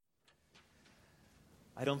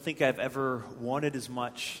I don't think I've ever wanted as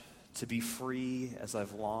much to be free as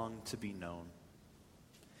I've longed to be known.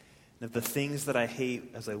 And of the things that I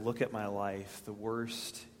hate as I look at my life, the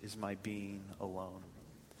worst is my being alone.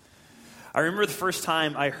 I remember the first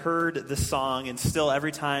time I heard this song, and still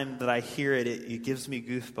every time that I hear it, it gives me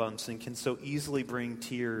goosebumps and can so easily bring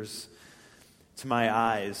tears to my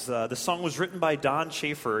eyes. The song was written by Don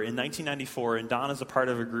Schaefer in 1994, and Don is a part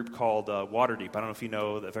of a group called Waterdeep. I don't know if you've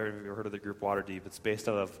ever heard of the group Waterdeep. It's based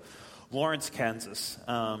out of Lawrence, Kansas.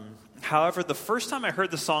 However, the first time I heard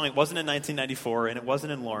the song, it wasn't in 1994, and it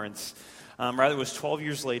wasn't in Lawrence. Rather, it was 12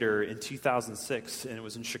 years later in 2006, and it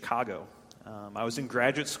was in Chicago. I was in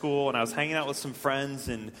graduate school, and I was hanging out with some friends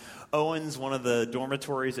in Owens, one of the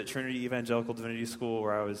dormitories at Trinity Evangelical Divinity School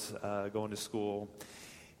where I was going to school.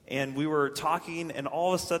 And we were talking, and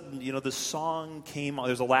all of a sudden, this song came on.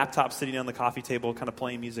 There's a laptop sitting on the coffee table kind of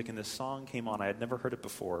playing music, and this song came on. I had never heard it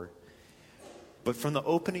before. But from the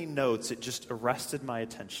opening notes, it just arrested my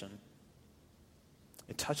attention.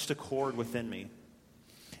 It touched a chord within me.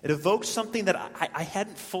 It evoked something that I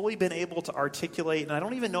hadn't fully been able to articulate, and I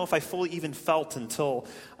don't even know if I fully even felt until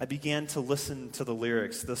I began to listen to the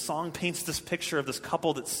lyrics. The song paints this picture of this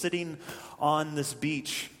couple that's sitting on this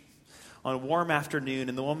beach on a warm afternoon,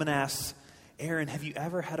 and the woman asks, "Aaron, have you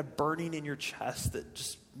ever had a burning in your chest that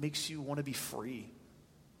just makes you want to be free?"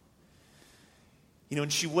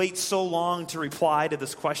 And she waits so long to reply to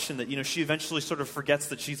this question that, she eventually sort of forgets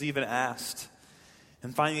that she's even asked.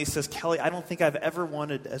 And finally he says, "Kelly, I don't think I've ever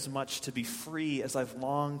wanted as much to be free as I've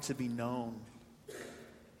longed to be known."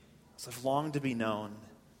 As I've longed to be known.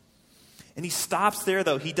 And he stops there,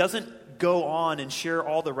 though. He doesn't go on and share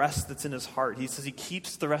all the rest that's in his heart. He says he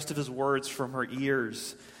keeps the rest of his words from her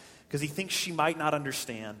ears because he thinks she might not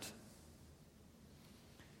understand.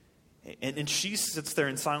 And she sits there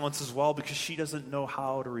in silence as well because she doesn't know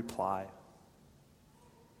how to reply.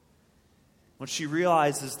 When she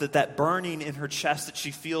realizes that burning in her chest that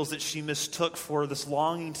she feels that she mistook for this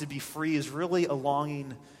longing to be free is really a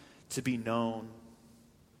longing to be known.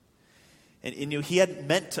 And he hadn't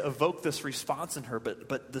meant to evoke this response in her,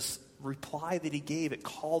 but this reply that he gave, it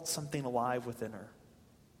called something alive within her.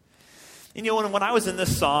 And when I was in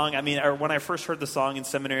this song, or when I first heard the song in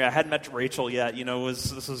seminary, I hadn't met Rachel yet.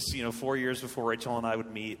 This was 4 years before Rachel and I would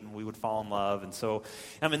meet and we would fall in love. And so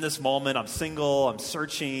I'm in this moment. I'm single. I'm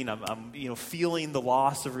searching. I'm feeling the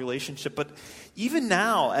loss of relationship. But even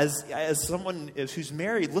now, as someone who's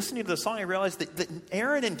married, listening to the song, I realized that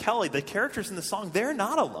Aaron and Kelly, the characters in the song, they're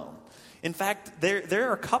not alone. In fact,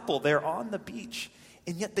 they're a couple. They're on the beach,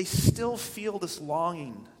 and yet they still feel this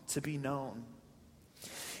longing to be known.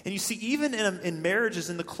 And you see, even in marriages,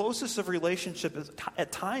 in the closest of relationships,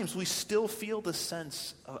 at times we still feel this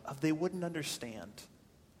sense of they wouldn't understand.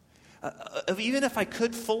 Of even if I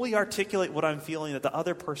could fully articulate what I'm feeling, that the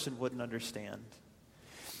other person wouldn't understand.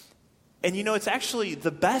 And it's actually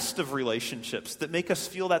the best of relationships that make us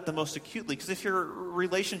feel that the most acutely. Because if your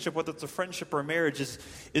relationship, whether it's a friendship or a marriage,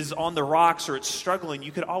 is on the rocks or it's struggling,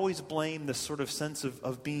 you could always blame this sort of sense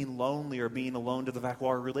of being lonely or being alone to the fact, well,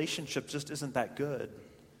 our relationship just isn't that good.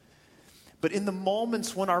 But in the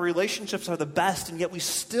moments when our relationships are the best, and yet we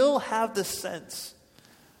still have this sense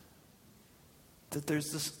that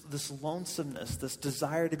there's this lonesomeness, this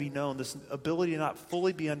desire to be known, this ability to not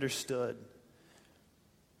fully be understood,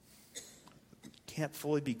 can't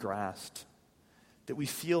fully be grasped, that we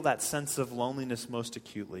feel that sense of loneliness most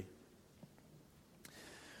acutely.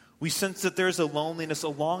 We sense that there's a loneliness, a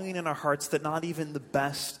longing in our hearts that not even the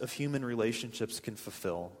best of human relationships can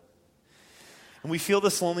fulfill. And we feel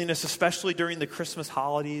this loneliness especially during the Christmas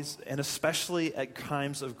holidays and especially at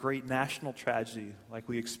times of great national tragedy like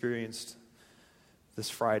we experienced this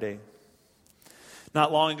Friday.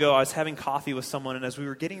 Not long ago, I was having coffee with someone, and as we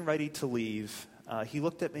were getting ready to leave, he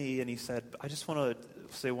looked at me and he said, "I just want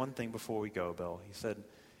to say one thing before we go, Bill." He said,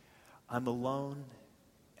 "I'm alone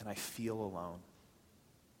and I feel alone.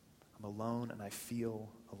 I'm alone and I feel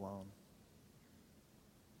alone."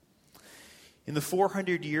 In the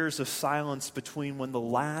 400 years of silence between when the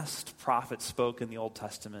last prophet spoke in the Old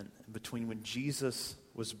Testament and between when Jesus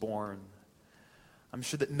was born, I'm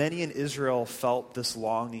sure that many in Israel felt this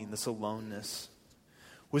longing, this aloneness.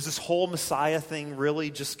 Was this whole Messiah thing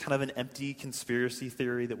really just kind of an empty conspiracy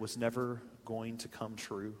theory that was never going to come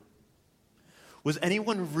true? Was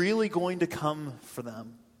anyone really going to come for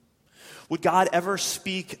them? Would God ever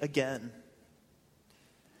speak again?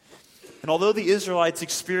 And although the Israelites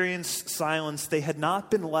experienced silence, they had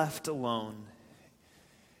not been left alone.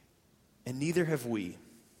 And neither have we.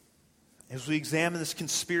 As we examine this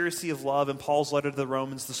conspiracy of love in Paul's letter to the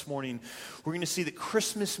Romans this morning, we're going to see that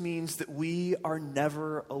Christmas means that we are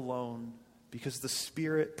never alone because the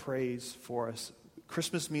Spirit prays for us.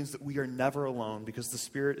 Christmas means that we are never alone because the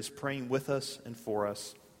Spirit is praying with us and for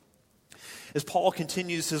us. As Paul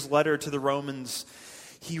continues his letter to the Romans,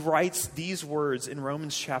 he writes these words in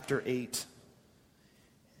Romans chapter 8,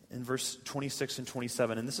 in verse 26 and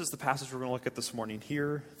 27. And this is the passage we're going to look at this morning.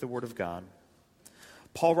 Hear the word of God.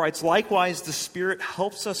 Paul writes, "Likewise, the Spirit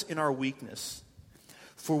helps us in our weakness,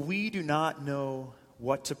 for we do not know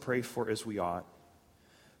what to pray for as we ought.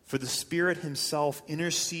 For the Spirit himself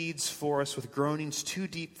intercedes for us with groanings too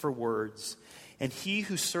deep for words. And he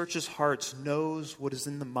who searches hearts knows what is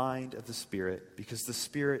in the mind of the Spirit, because the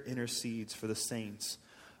Spirit intercedes for the saints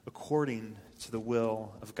according to the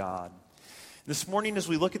will of God." This morning, as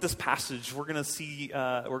we look at this passage, we're going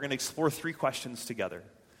to explore three questions together.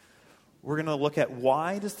 We're going to look at,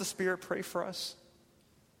 why does the Spirit pray for us?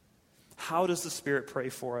 How does the Spirit pray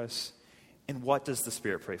for us? And what does the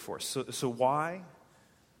Spirit pray for us? So why,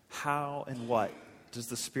 how, and what does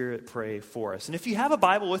the Spirit pray for us? And if you have a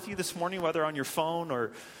Bible with you this morning, whether on your phone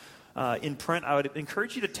or in print, I would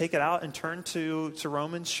encourage you to take it out and turn to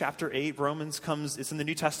Romans chapter 8. It's in the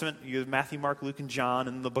New Testament. You have Matthew, Mark, Luke, and John,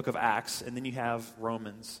 and the book of Acts, and then you have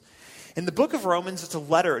Romans. In the book of Romans, it's a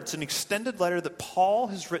letter. It's an extended letter that Paul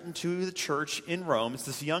has written to the church in Rome. It's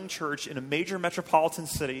this young church in a major metropolitan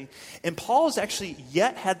city. And Paul has actually he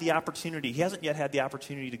hasn't yet had the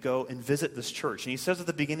opportunity to go and visit this church. And he says at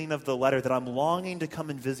the beginning of the letter that I'm longing to come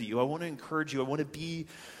and visit you. I want to encourage you. I want to be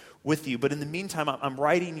with you. But in the meantime, I'm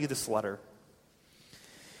writing you this letter.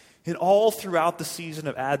 And all throughout the season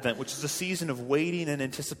of Advent, which is a season of waiting and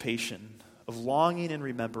anticipation, of longing and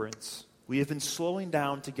remembrance, we have been slowing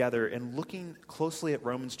down together and looking closely at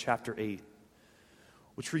Romans chapter 8,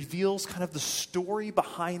 which reveals kind of the story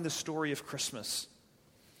behind the story of Christmas,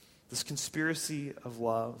 this conspiracy of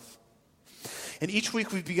love. And each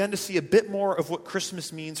week we've begun to see a bit more of what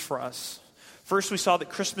Christmas means for us. First, we saw that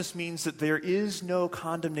Christmas means that there is no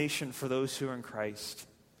condemnation for those who are in Christ.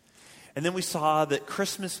 And then we saw that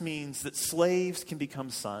Christmas means that slaves can become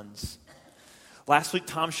sons. Last week,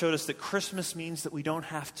 Tom showed us that Christmas means that we don't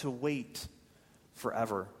have to wait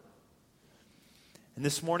forever. And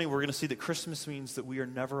this morning, we're going to see that Christmas means that we are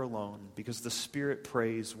never alone because the Spirit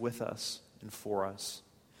prays with us and for us.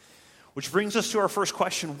 Which brings us to our first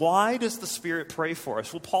question. Why does the Spirit pray for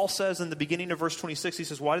us? Well, Paul says in the beginning of verse 26, he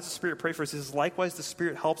says, why does the Spirit pray for us? He says, likewise, the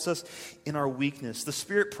Spirit helps us in our weakness. The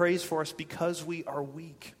Spirit prays for us because we are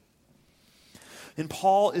weak. And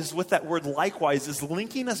Paul is, with that word likewise, is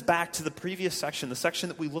linking us back to the previous section, the section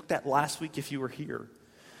that we looked at last week if you were here.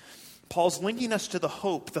 Paul's linking us to the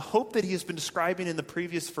hope that he has been describing in the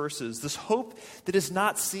previous verses, this hope that is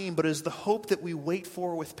not seen, but is the hope that we wait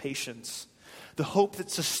for with patience, the hope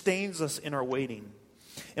that sustains us in our waiting.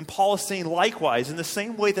 And Paul is saying, likewise, in the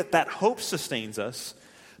same way that hope sustains us,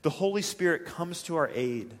 the Holy Spirit comes to our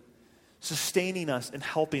aid, sustaining us and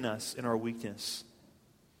helping us in our weakness.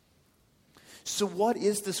 So what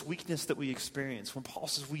is this weakness that we experience? When Paul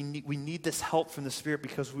says we need this help from the Spirit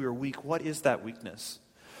because we are weak, what is that weakness?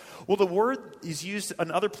 Well, the word is used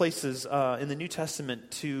in other places in the New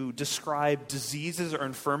Testament to describe diseases or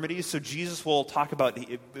infirmities. So Jesus will talk about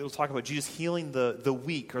Jesus healing the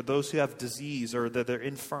weak or those who have disease or that they're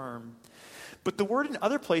infirm. But the word in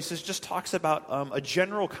other places just talks about a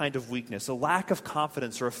general kind of weakness, a lack of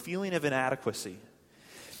confidence or a feeling of inadequacy.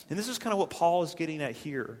 And this is kind of what Paul is getting at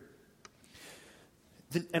here.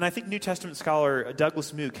 And I think New Testament scholar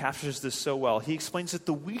Douglas Moo captures this so well. He explains that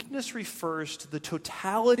the weakness refers to the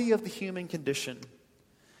totality of the human condition,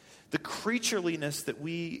 the creatureliness that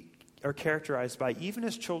we are characterized by, even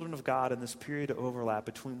as children of God, in this period of overlap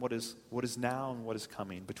between what is now and what is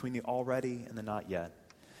coming, between the already and the not yet.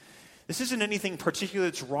 This isn't anything particular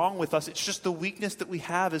that's wrong with us. It's just the weakness that we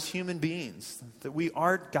have as human beings, that we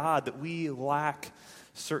aren't God, that we lack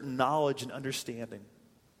certain knowledge and understanding.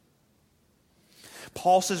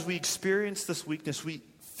 Paul says we experience this weakness, we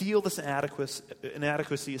feel this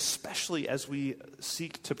inadequacy, especially as we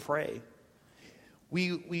seek to pray.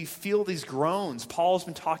 We feel these groans. Paul has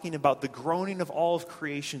been talking about the groaning of all of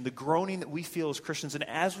creation, the groaning that we feel as Christians. And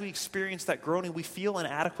as we experience that groaning, we feel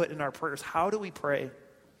inadequate in our prayers. How do we pray?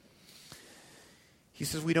 He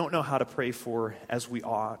says we don't know how to pray for as we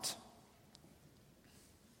ought.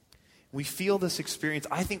 We feel this experience.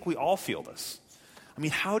 I think we all feel this. I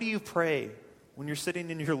mean, how do you pray when you're sitting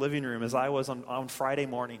in your living room, as I was on Friday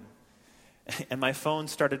morning, and my phone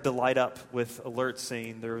started to light up with alerts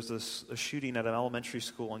saying there was a shooting at an elementary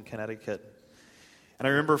school in Connecticut? And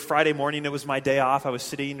I remember Friday morning, it was my day off. I was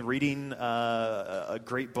sitting reading a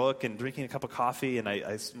great book and drinking a cup of coffee, and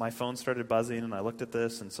my phone started buzzing, and I looked at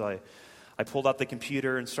this, and so I I pulled out the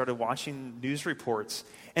computer and started watching news reports.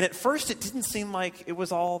 And at first, it didn't seem like it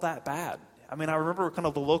was all that bad. I mean, I remember kind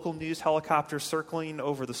of the local news helicopter circling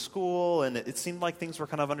over the school, and it seemed like things were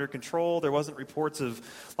kind of under control. There wasn't reports of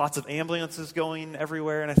lots of ambulances going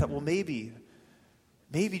everywhere. And I thought, well, maybe,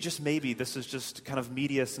 just maybe, this is just kind of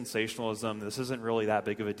media sensationalism. This isn't really that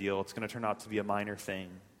big of a deal. It's going to turn out to be a minor thing.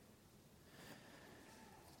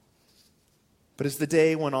 But as the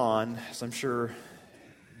day went on, as I'm sure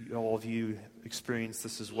all of you experienced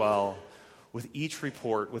this as well, with each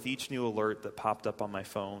report, with each new alert that popped up on my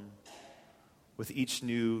phone, with each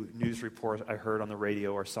new news report I heard on the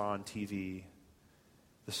radio or saw on TV,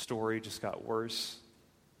 the story just got worse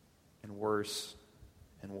and worse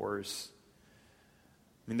and worse.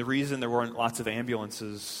 I mean, the reason there weren't lots of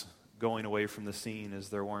ambulances going away from the scene is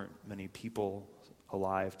there weren't many people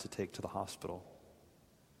alive to take to the hospital.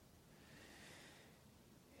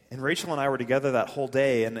 And Rachel and I were together that whole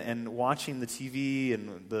day and watching the TV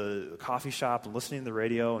and the coffee shop and listening to the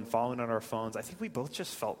radio and following on our phones. I think we both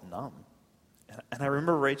just felt numb. And I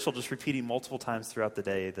remember Rachel just repeating multiple times throughout the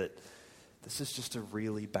day that this is just a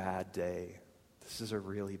really bad day. This is a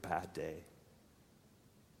really bad day.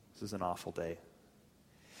 This is an awful day.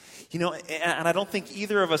 You know, and I don't think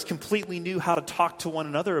either of us completely knew how to talk to one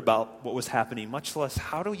another about what was happening, much less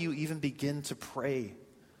how do you even begin to pray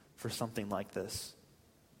for something like this?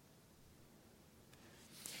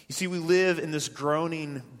 You see, we live in this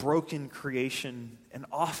groaning, broken creation, and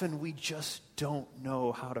often we just don't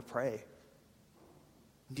know how to pray.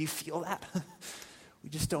 Do you feel that? We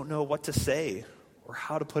just don't know what to say or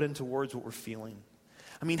how to put into words what we're feeling.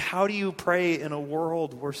 I mean, how do you pray in a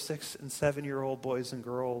world where 6 and 7-year-old boys and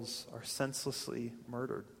girls are senselessly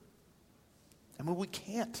murdered? I mean, we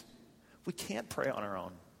can't. We can't pray on our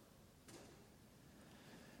own.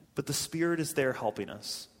 But the Spirit is there helping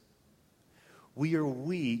us. We are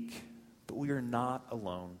weak, but we are not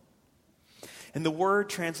alone. And the word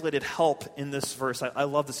translated help in this verse, I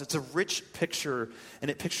love this. It's a rich picture, and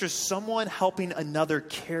it pictures someone helping another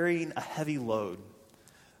carrying a heavy load.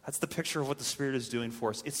 That's the picture of what the Spirit is doing for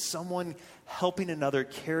us. It's someone helping another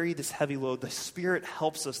carry this heavy load. The Spirit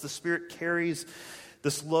helps us. The Spirit carries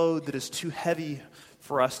this load that is too heavy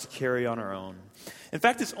for us to carry on our own. In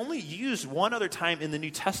fact, it's only used one other time in the New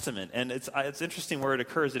Testament, and it's interesting where it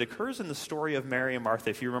occurs. It occurs in the story of Mary and Martha.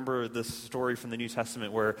 If you remember this story from the New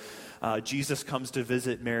Testament where Jesus comes to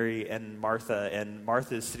visit Mary and Martha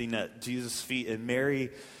is sitting at Jesus' feet, and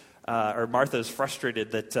Martha is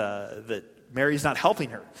frustrated that Mary's not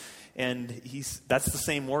helping her. And that's the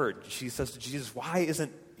same word. She says to Jesus, why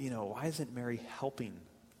isn't Mary helping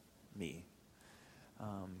me?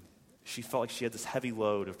 She felt like she had this heavy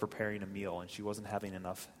load of preparing a meal and she wasn't having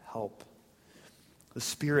enough help. The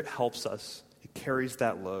Spirit helps us. It carries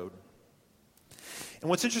that load. And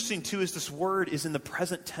what's interesting too is this word is in the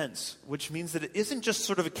present tense, which means that it isn't just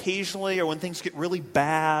sort of occasionally or when things get really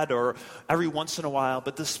bad or every once in a while,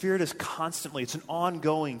 but the Spirit is constantly, it's an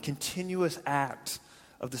ongoing, continuous act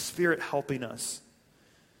of the Spirit helping us.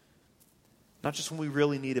 Not just when we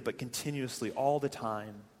really need it, but continuously, all the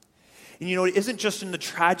time. And you know, it isn't just in the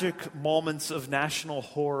tragic moments of national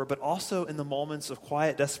horror, but also in the moments of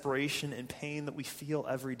quiet desperation and pain that we feel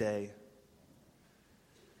every day.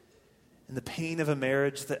 And the pain of a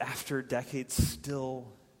marriage that after decades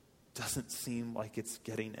still doesn't seem like it's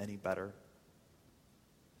getting any better.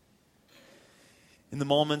 In the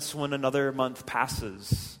moments when another month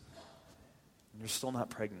passes and you're still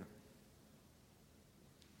not pregnant.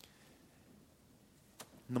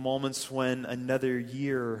 In the moments when another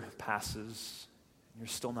year passes and you're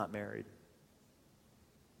still not married.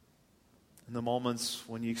 In the moments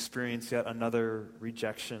when you experience yet another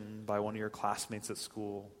rejection by one of your classmates at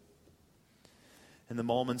school. In the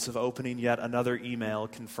moments of opening yet another email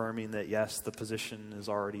confirming that yes, the position has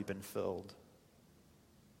already been filled.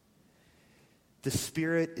 The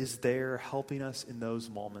Spirit is there helping us in those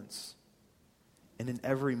moments. And in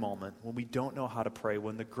every moment when we don't know how to pray,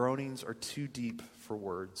 when the groanings are too deep for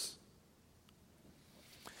words.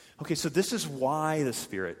 Okay, so this is why the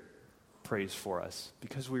Spirit prays for us,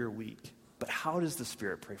 because we are weak. But how does the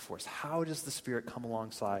Spirit pray for us? How does the Spirit come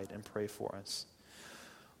alongside and pray for us?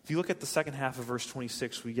 If you look at the second half of verse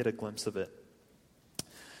 26, we get a glimpse of it.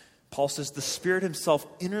 Paul says, the Spirit himself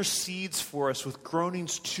intercedes for us with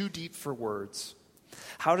groanings too deep for words.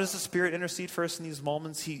 How does the Spirit intercede for us in these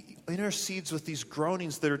moments? He intercedes with these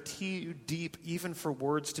groanings that are too deep even for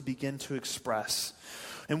words to begin to express.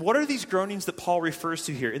 And what are these groanings that Paul refers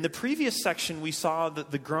to here? In the previous section, we saw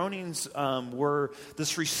that the groanings were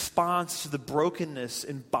this response to the brokenness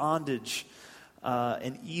and bondage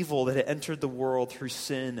and evil that had entered the world through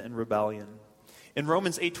sin and rebellion. In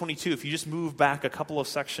Romans 8:22, if you just move back a couple of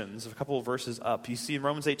sections, a couple of verses up, you see in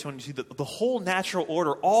Romans 8:22 that the whole natural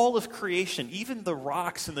order, all of creation, even the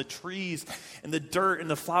rocks and the trees and the dirt and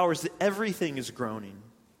the flowers, that everything is groaning.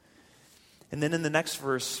 And then in the next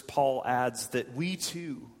verse, Paul adds that we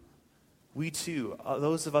too,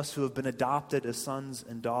 those of us who have been adopted as sons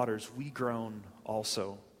and daughters, we groan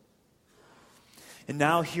also. And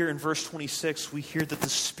now here in verse 26, we hear that the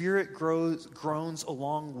Spirit groans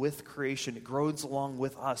along with creation. It groans along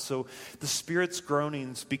with us. So the Spirit's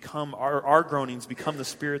groanings become, our groanings become the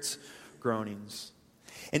Spirit's groanings.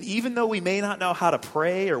 And even though we may not know how to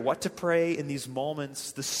pray or what to pray in these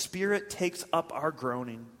moments, the Spirit takes up our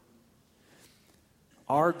groaning.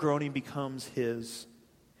 Our groaning becomes His.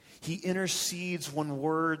 He intercedes when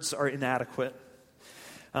words are inadequate.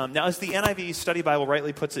 Now, as the NIV Study Bible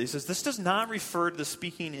rightly puts it, he says, this does not refer to the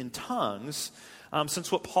speaking in tongues, since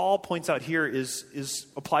what Paul points out here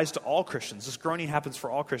applies to all Christians. This groaning happens for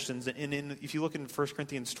all Christians. And if you look in 1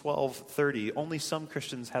 Corinthians 12:30, only some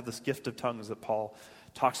Christians have this gift of tongues that Paul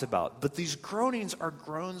talks about. But these groanings are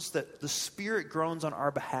groans that the Spirit groans on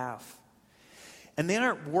our behalf. And they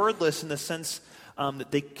aren't wordless in the sense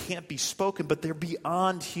that they can't be spoken, but they're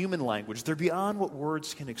beyond human language. They're beyond what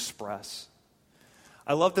words can express.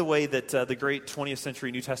 I love the way that the great 20th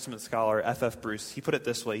century New Testament scholar F.F. Bruce, he put it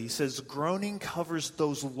this way. He says, groaning covers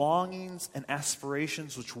those longings and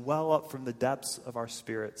aspirations which well up from the depths of our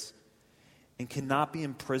spirits and cannot be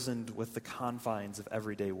imprisoned with the confines of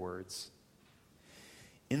everyday words.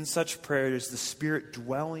 In such prayers, the Spirit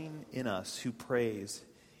dwelling in us who prays,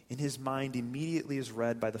 in his mind immediately is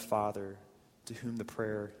read by the Father to whom the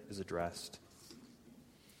prayer is addressed.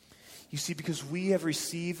 You see, because we have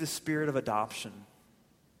received the Spirit of adoption,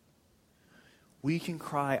 we can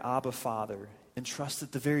cry, Abba, Father, and trust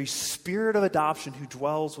that the very Spirit of adoption who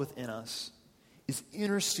dwells within us is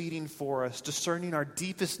interceding for us, discerning our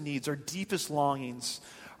deepest needs, our deepest longings,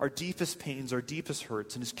 our deepest pains, our deepest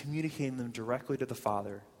hurts, and is communicating them directly to the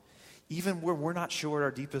Father, even where we're not sure what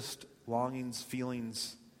our deepest longings,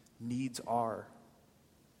 feelings, needs are.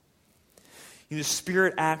 The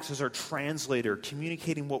Spirit acts as our translator,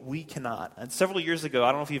 communicating what we cannot. And several years ago,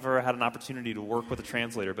 I don't know if you've ever had an opportunity to work with a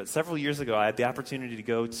translator, but several years ago, I had the opportunity to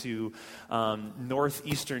go to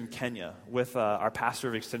northeastern Kenya with our pastor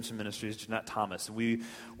of Extension Ministries, Jeanette Thomas. We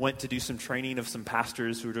went to do some training of some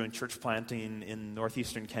pastors who were doing church planting in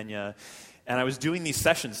northeastern Kenya. And I was doing these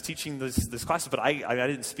sessions, teaching this class, but I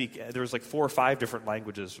didn't speak. There was like 4 or 5 different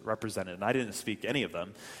languages represented, and I didn't speak any of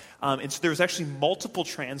them. And so there was actually multiple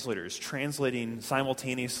translators translating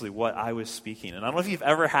simultaneously what I was speaking. And I don't know if you've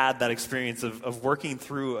ever had that experience of working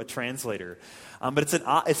through a translator, but it's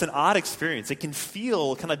an odd experience. It can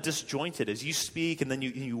feel kind of disjointed as you speak, and then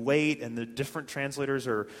you wait, and the different translators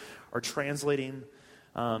are translating.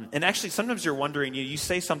 And actually, sometimes you're wondering, you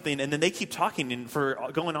say something, and then they keep talking and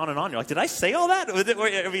for going on and on. You're like, did I say all that?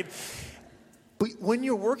 I mean, but when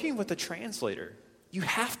you're working with a translator, you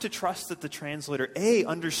have to trust that the translator, A,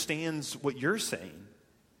 understands what you're saying,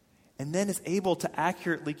 and then is able to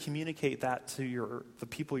accurately communicate that to the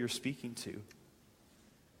people you're speaking to.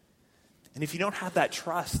 And if you don't have that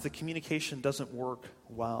trust, the communication doesn't work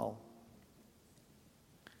well.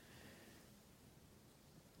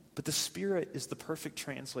 But the Spirit is the perfect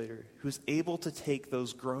translator who is able to take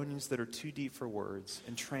those groanings that are too deep for words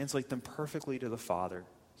and translate them perfectly to the Father,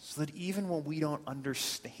 so that even when we don't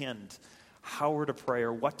understand how we're to pray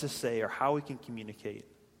or what to say or how we can communicate,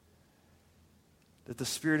 that the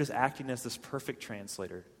Spirit is acting as this perfect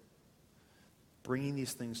translator, bringing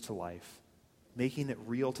these things to life, making it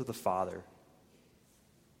real to the Father.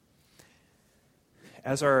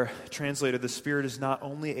 As our translator, the Spirit is not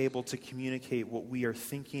only able to communicate what we are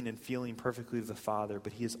thinking and feeling perfectly to the Father,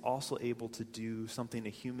 but he is also able to do something a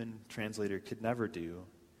human translator could never do,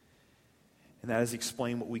 and that is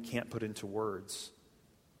explain what we can't put into words.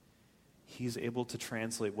 He is able to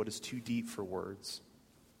translate what is too deep for words.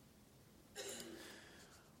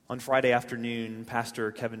 On Friday afternoon,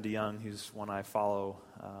 Pastor Kevin DeYoung, who's one I follow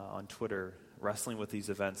on Twitter, wrestling with these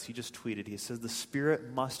events, he just tweeted, he says, the Spirit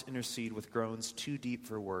must intercede with groans too deep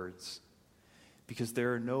for words, because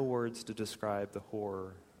there are no words to describe the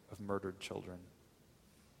horror of murdered children.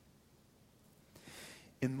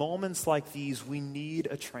 In moments like these, we need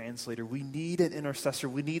a translator, we need an intercessor,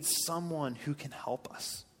 we need someone who can help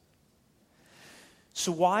us.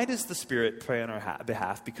 So why does the Spirit pray on our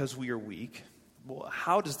behalf? Because we are weak. Well,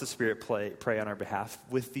 how does the Spirit pray on our behalf?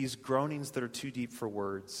 With these groanings that are too deep for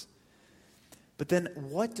words. But then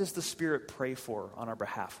what does the Spirit pray for on our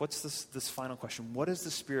behalf? What's this final question? What does the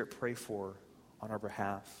Spirit pray for on our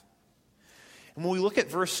behalf? And when we look at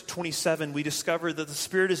verse 27, we discover that the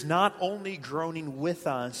Spirit is not only groaning with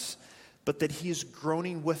us, but that he is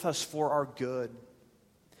groaning with us for our good.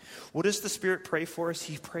 What does the Spirit pray for us?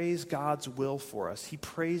 He prays God's will for us. He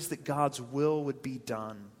prays that God's will would be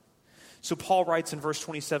done. So Paul writes in verse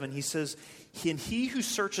 27, he says, "And he who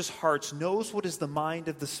searches hearts knows what is the mind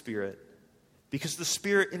of the Spirit, because the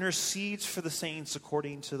Spirit intercedes for the saints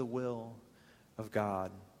according to the will of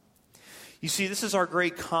God." You see, this is our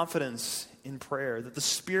great confidence in prayer, that the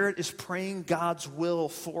Spirit is praying God's will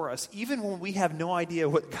for us, even when we have no idea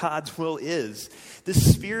what God's will is. The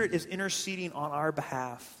Spirit is interceding on our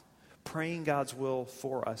behalf, praying God's will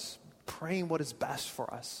for us, praying what is best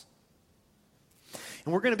for us.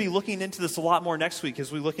 And we're going to be looking into this a lot more next week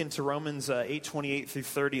as we look into Romans 8:28 through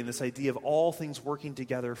 30 and this idea of all things working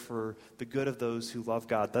together for the good of those who love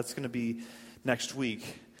God. That's going to be next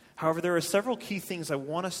week. However, there are several key things I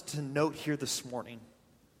want us to note here this morning.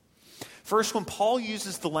 First, when Paul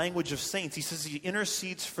uses the language of saints, he says he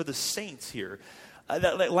intercedes for the saints here.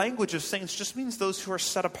 That language of saints just means those who are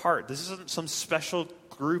set apart. This isn't some special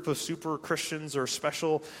group of super Christians or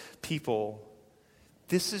special people.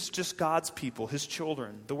 This is just God's people, his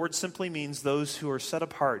children. The word simply means those who are set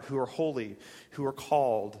apart, who are holy, who are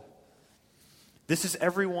called. This is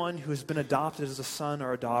everyone who has been adopted as a son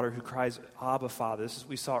or a daughter who cries, "Abba, Father." This is what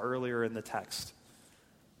we saw earlier in the text.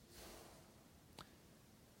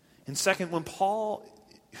 And second,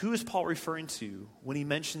 who is Paul referring to when he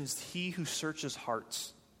mentions he who searches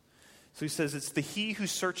hearts? So he says it's the he who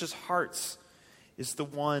searches hearts is the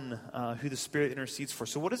one who the Spirit intercedes for.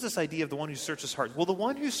 So what is this idea of the one who searches hearts? Well, the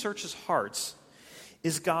one who searches hearts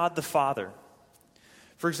is God the Father.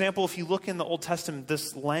 For example, if you look in the Old Testament,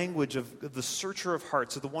 this language of the searcher of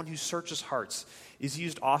hearts, or the one who searches hearts, is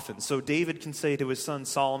used often. So David can say to his son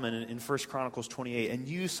Solomon in 1 Chronicles 28, "And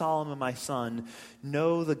you, Solomon, my son,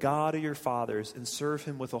 know the God of your fathers, and serve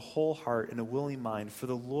him with a whole heart and a willing mind, for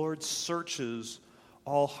the Lord searches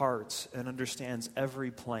all hearts and understands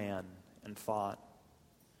every plan and thought."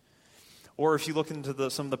 Or if you look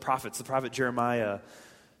into some of the prophets, the prophet Jeremiah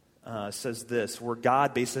says this, where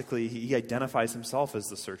God basically, he identifies himself as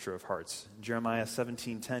the searcher of hearts. In Jeremiah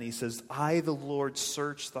 17:10, he says, "I, the Lord,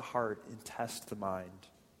 search the heart and test the mind."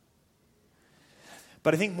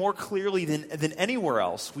 But I think more clearly than anywhere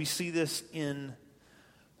else, we see this in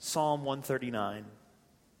Psalm 139,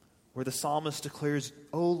 where the psalmist declares,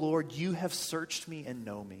 "O Lord, you have searched me and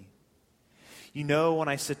know me. You know when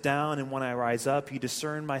I sit down and when I rise up. You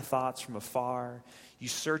discern my thoughts from afar. You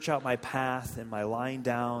search out my path and my lying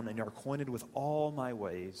down, and are acquainted with all my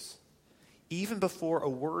ways. Even before a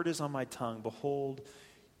word is on my tongue, behold,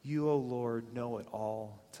 you, O Lord, know it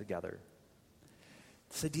all together."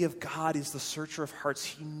 This idea of God is the searcher of hearts.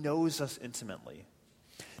 He knows us intimately.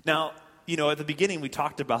 Now, at the beginning we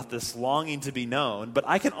talked about this longing to be known, but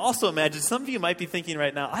I can also imagine some of you might be thinking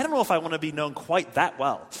right now, I don't know if I want to be known quite that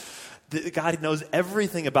well. God knows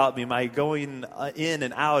everything about me, my going in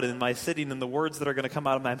and out, and my sitting, and the words that are going to come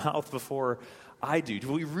out of my mouth before I do.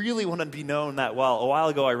 Do we really want to be known that well? A while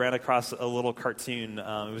ago, I ran across a little cartoon.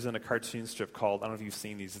 It was in a cartoon strip called, I don't know if you've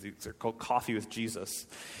seen these. They're called Coffee with Jesus.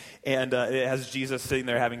 And it has Jesus sitting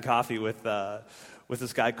there having coffee with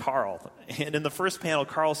this guy, Carl. And in the first panel,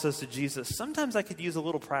 Carl says to Jesus, "Sometimes I could use a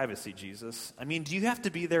little privacy, Jesus. I mean, do you have to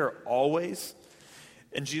be there always?"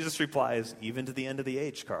 And Jesus replies, "Even to the end of the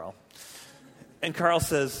age, Carl." And Carl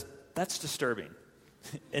says, "That's disturbing."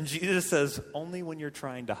 And Jesus says, "Only when you're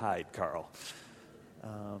trying to hide, Carl.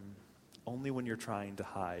 Only when you're trying to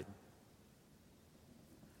hide."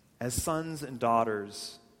 As sons and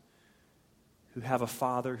daughters who have a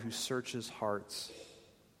Father who searches hearts,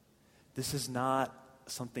 this is not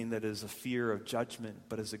something that is a fear of judgment,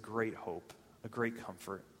 but is a great hope, a great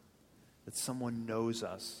comfort, that someone knows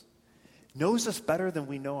us better than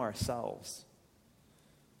we know ourselves.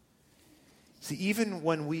 See, even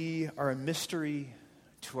when we are a mystery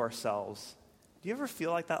to ourselves, do you ever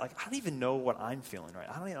feel like that? Like, I don't even know what I'm feeling right.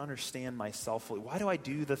 I don't even understand myself fully. Why do I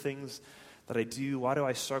do the things that I do? Why do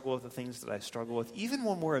I struggle with the things that I struggle with? Even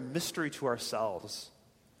when we're a mystery to ourselves,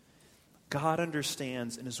 God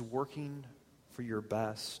understands and is working for your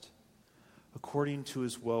best according to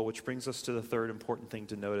his will, which brings us to the third important thing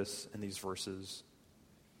to notice in these verses.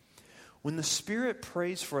 When the Spirit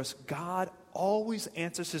prays for us, God always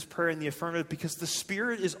answers his prayer in the affirmative, because the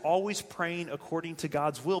Spirit is always praying according to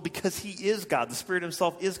God's will, because he is God. The Spirit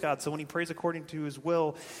himself is God. So when he prays according to his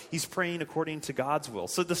will, he's praying according to God's will.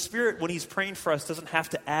 So the Spirit, when he's praying for us, doesn't have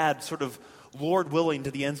to add sort of Lord willing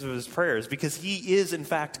to the ends of his prayers, because he is in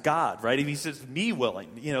fact God, right? If he says me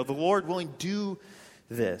willing, the Lord willing, do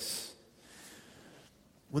this.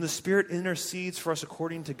 When the Spirit intercedes for us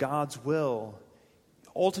according to God's will,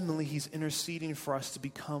 ultimately He's interceding for us to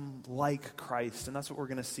become like Christ. And that's what we're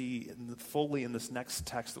going to see fully in this next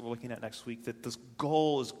text that we're looking at next week, that this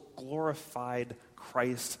goal is glorified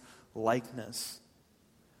Christ likeness.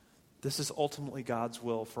 This is ultimately God's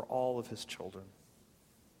will for all of His children.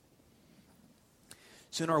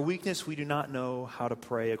 So in our weakness, we do not know how to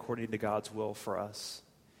pray according to God's will for us.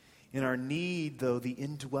 In our need, though, the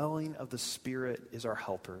indwelling of the Spirit is our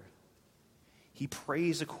helper. He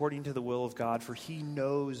prays according to the will of God, for He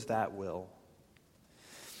knows that will.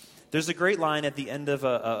 There's a great line at the end of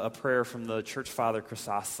a prayer from the church father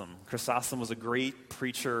Chrysostom. Chrysostom was a great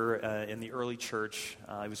preacher in the early church.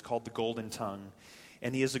 He was called the Golden Tongue.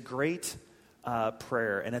 And he has a great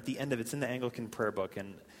prayer. And at the end of it, it's in the Anglican prayer book.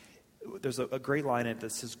 And there's a great line in it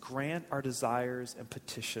that says, "Grant our desires and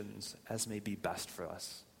petitions as may be best for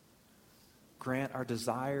us." Grant our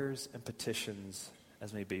desires and petitions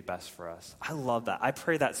as may be best for us. I love that. I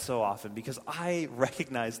pray that so often because I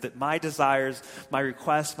recognize that my desires, my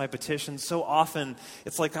requests, my petitions, so often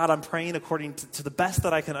it's like, God, I'm praying according to the best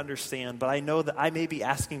that I can understand, but I know that I may be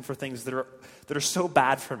asking for things that are so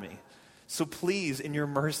bad for me. So please, in your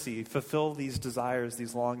mercy, fulfill these desires,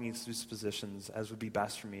 these longings, these positions as would be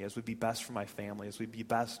best for me, as would be best for my family, as would be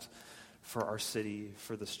best for our city,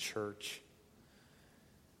 for this church.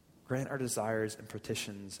 Grant our desires and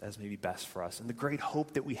petitions as may be best for us. And the great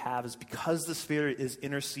hope that we have is because the Spirit is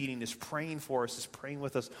interceding, is praying for us, is praying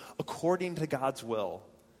with us according to God's will,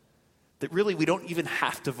 that really we don't even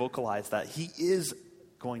have to vocalize that. He is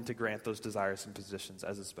going to grant those desires and petitions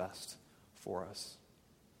as is best for us.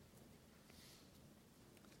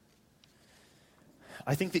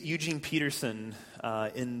 I think that Eugene Peterson,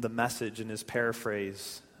 in The Message, in his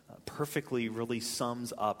paraphrase, perfectly really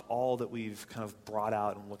sums up all that we've kind of brought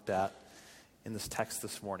out and looked at in this text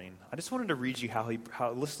this morning. I just wanted to read you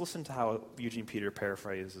let's listen to how Eugene Peter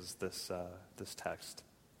paraphrases this text.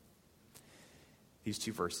 These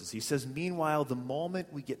two verses. He says, "Meanwhile, the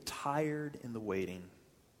moment we get tired in the waiting,"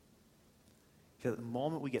 the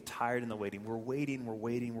moment we get tired in the waiting, we're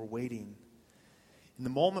waiting. In the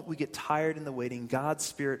moment we get tired in the waiting, God's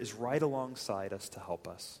Spirit is right alongside us to help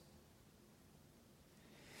us.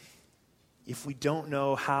 If we don't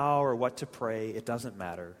know how or what to pray, it doesn't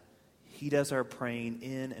matter. He does our praying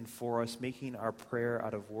in and for us, making our prayer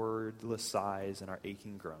out of wordless sighs and our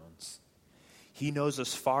aching groans. He knows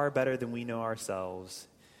us far better than we know ourselves,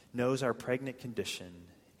 knows our pregnant condition,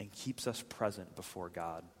 and keeps us present before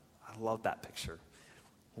God. I love that picture.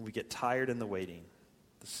 When we get tired in the waiting,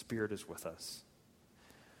 the Spirit is with us.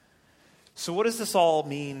 So what does this all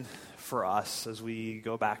mean for us as we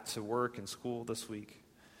go back to work and school this week?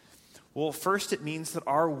 Well, first it means that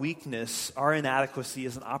our weakness, our inadequacy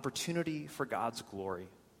is an opportunity for God's glory.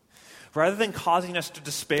 Rather than causing us to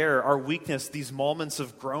despair, our weakness, these moments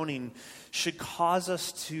of groaning, should cause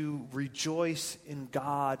us to rejoice in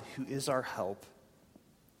God who is our help.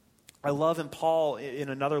 I love in Paul, in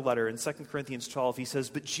another letter, in 2 Corinthians 12, he says,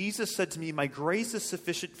 "But Jesus said to me, 'My grace is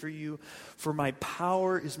sufficient for you, for my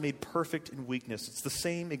power is made perfect in weakness.'" It's the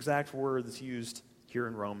same exact word that's used here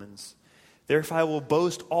in Romans. "Therefore I will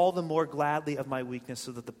boast all the more gladly of my weakness,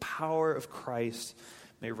 so that the power of Christ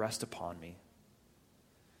may rest upon me."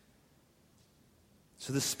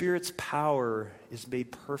 So the Spirit's power is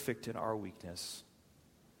made perfect in our weakness.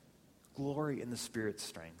 Glory in the Spirit's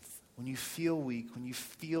strength. When you feel weak, when you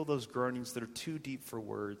feel those groanings that are too deep for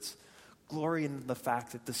words, glory in the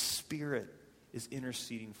fact that the Spirit is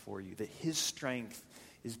interceding for you, that His strength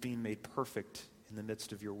is being made perfect in the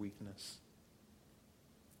midst of your weakness.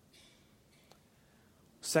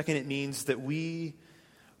 Second, it means that we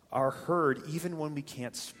are heard even when we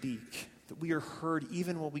can't speak. That we are heard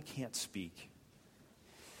even when we can't speak.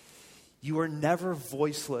 You are never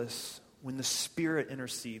voiceless when the Spirit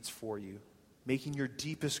intercedes for you, making your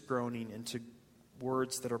deepest groaning into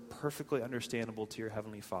words that are perfectly understandable to your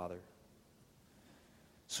Heavenly Father.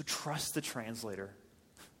 So trust the translator.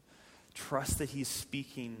 Trust that He's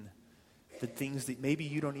speaking the things that maybe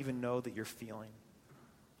you don't even know that you're feeling,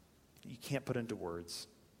 that you can't put into words.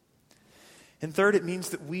 And third, it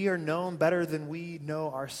means that we are known better than we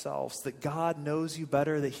know ourselves, that God knows you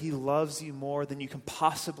better, that He loves you more than you can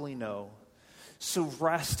possibly know. So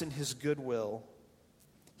rest in His goodwill.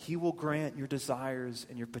 He will grant your desires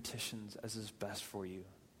and your petitions as is best for you.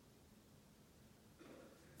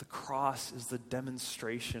 The cross is the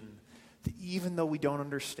demonstration that even though we don't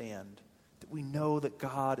understand, that we know that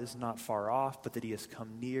God is not far off, but that He has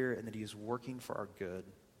come near and that He is working for our good.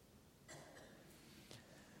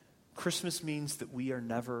 Christmas means that we are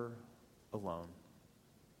never alone.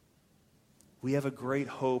 We have a great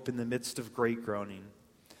hope in the midst of great groaning.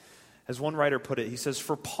 As one writer put it, he says,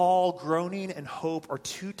 "For Paul, groaning and hope are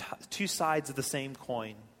two sides of the same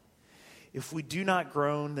coin. If we do not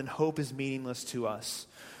groan, then hope is meaningless to us.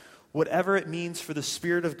 Whatever it means for the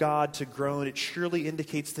Spirit of God to groan, it surely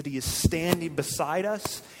indicates that he is standing beside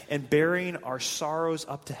us and bearing our sorrows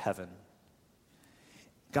up to heaven.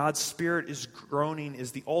 God's Spirit is groaning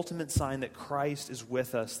is the ultimate sign that Christ is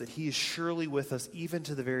with us, that he is surely with us even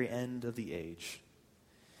to the very end of the age."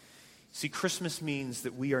 See, Christmas means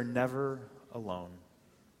that we are never alone.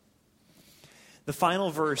 The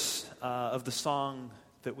final verse of the song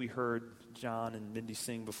that we heard John and Mindy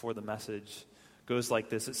sing before the message goes like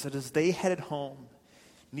this. It said, "As they headed home,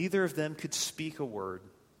 neither of them could speak a word,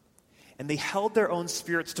 and they held their own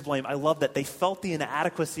spirits to blame." I love that. They felt the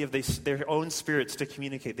inadequacy of their own spirits to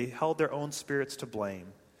communicate. They held their own spirits to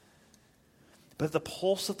blame. But at the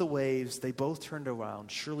pulse of the waves, they both turned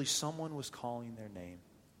around. Surely someone was calling their name.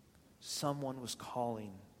 Someone was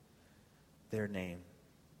calling their name.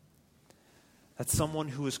 That someone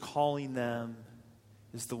who is calling them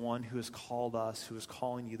is the one who has called us, who is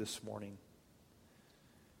calling you this morning.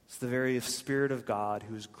 It's the very Spirit of God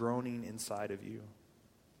who is groaning inside of you.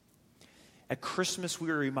 At Christmas, we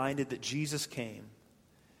are reminded that Jesus came,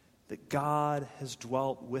 that God has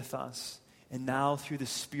dwelt with us, and now through the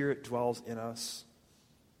Spirit dwells in us.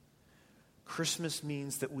 Christmas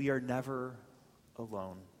means that we are never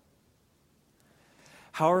alone.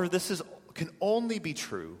 However, this can only be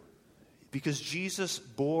true because Jesus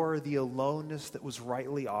bore the aloneness that was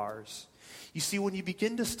rightly ours. You see, when you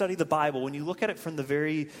begin to study the Bible, when you look at it from the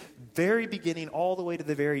very, very beginning all the way to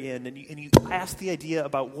the very end, and you ask the idea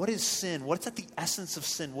about what is sin, what's at the essence of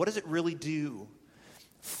sin, what does it really do?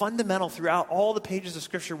 Fundamental throughout all the pages of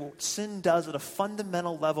Scripture, what sin does at a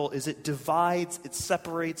fundamental level is it divides, it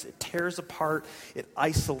separates, it tears apart, it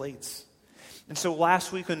isolates. And so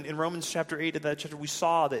last week in Romans chapter 8 of that chapter, we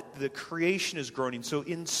saw that the creation is groaning. So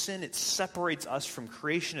in sin, it separates us from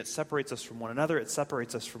creation. It separates us from one another. It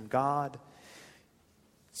separates us from God.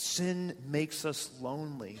 Sin makes us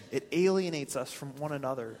lonely. It alienates us from one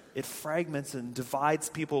another. It fragments and divides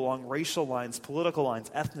people along racial lines, political lines,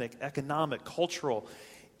 ethnic, economic, cultural.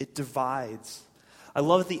 It divides. I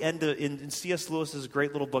love at the end in C.S. Lewis's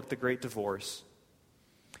great little book, The Great Divorce.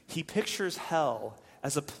 He pictures hell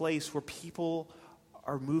as a place where people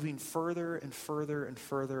are moving further and further and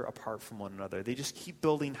further apart from one another. They just keep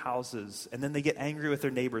building houses, and then they get angry with their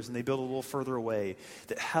neighbors, and they build a little further away.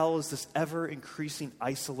 That hell is this ever-increasing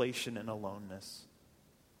isolation and aloneness.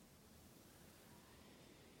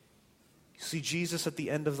 You see, Jesus at the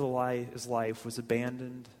end of his life was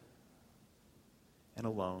abandoned and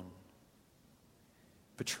alone,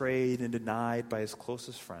 betrayed and denied by his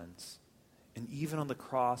closest friends. And even on the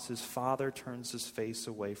cross, his Father turns his face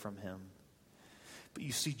away from him. But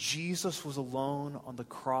you see, Jesus was alone on the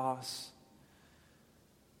cross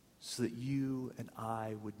so that you and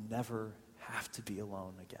I would never have to be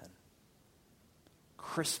alone again.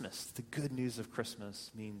 Christmas, the good news of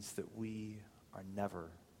Christmas, means that we are never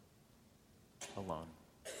alone.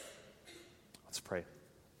 Let's pray.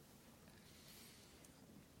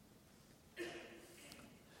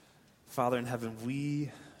 Father in heaven,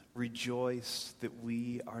 we rejoice that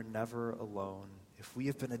we are never alone. If we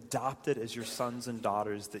have been adopted as your sons and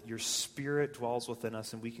daughters, that your Spirit dwells within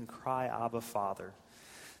us and we can cry, Abba, Father,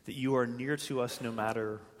 that you are near to us no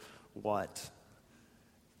matter what,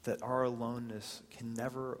 that our aloneness can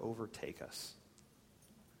never overtake us.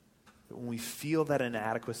 That when we feel that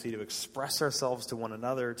inadequacy to express ourselves to one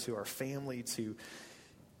another, to our family, to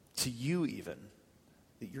you even,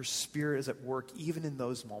 that your Spirit is at work even in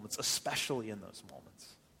those moments, especially in those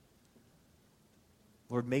moments.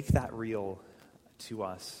 Lord, make that real to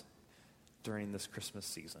us during this Christmas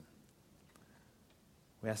season.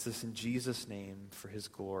 We ask this in Jesus' name for his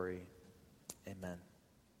glory. Amen.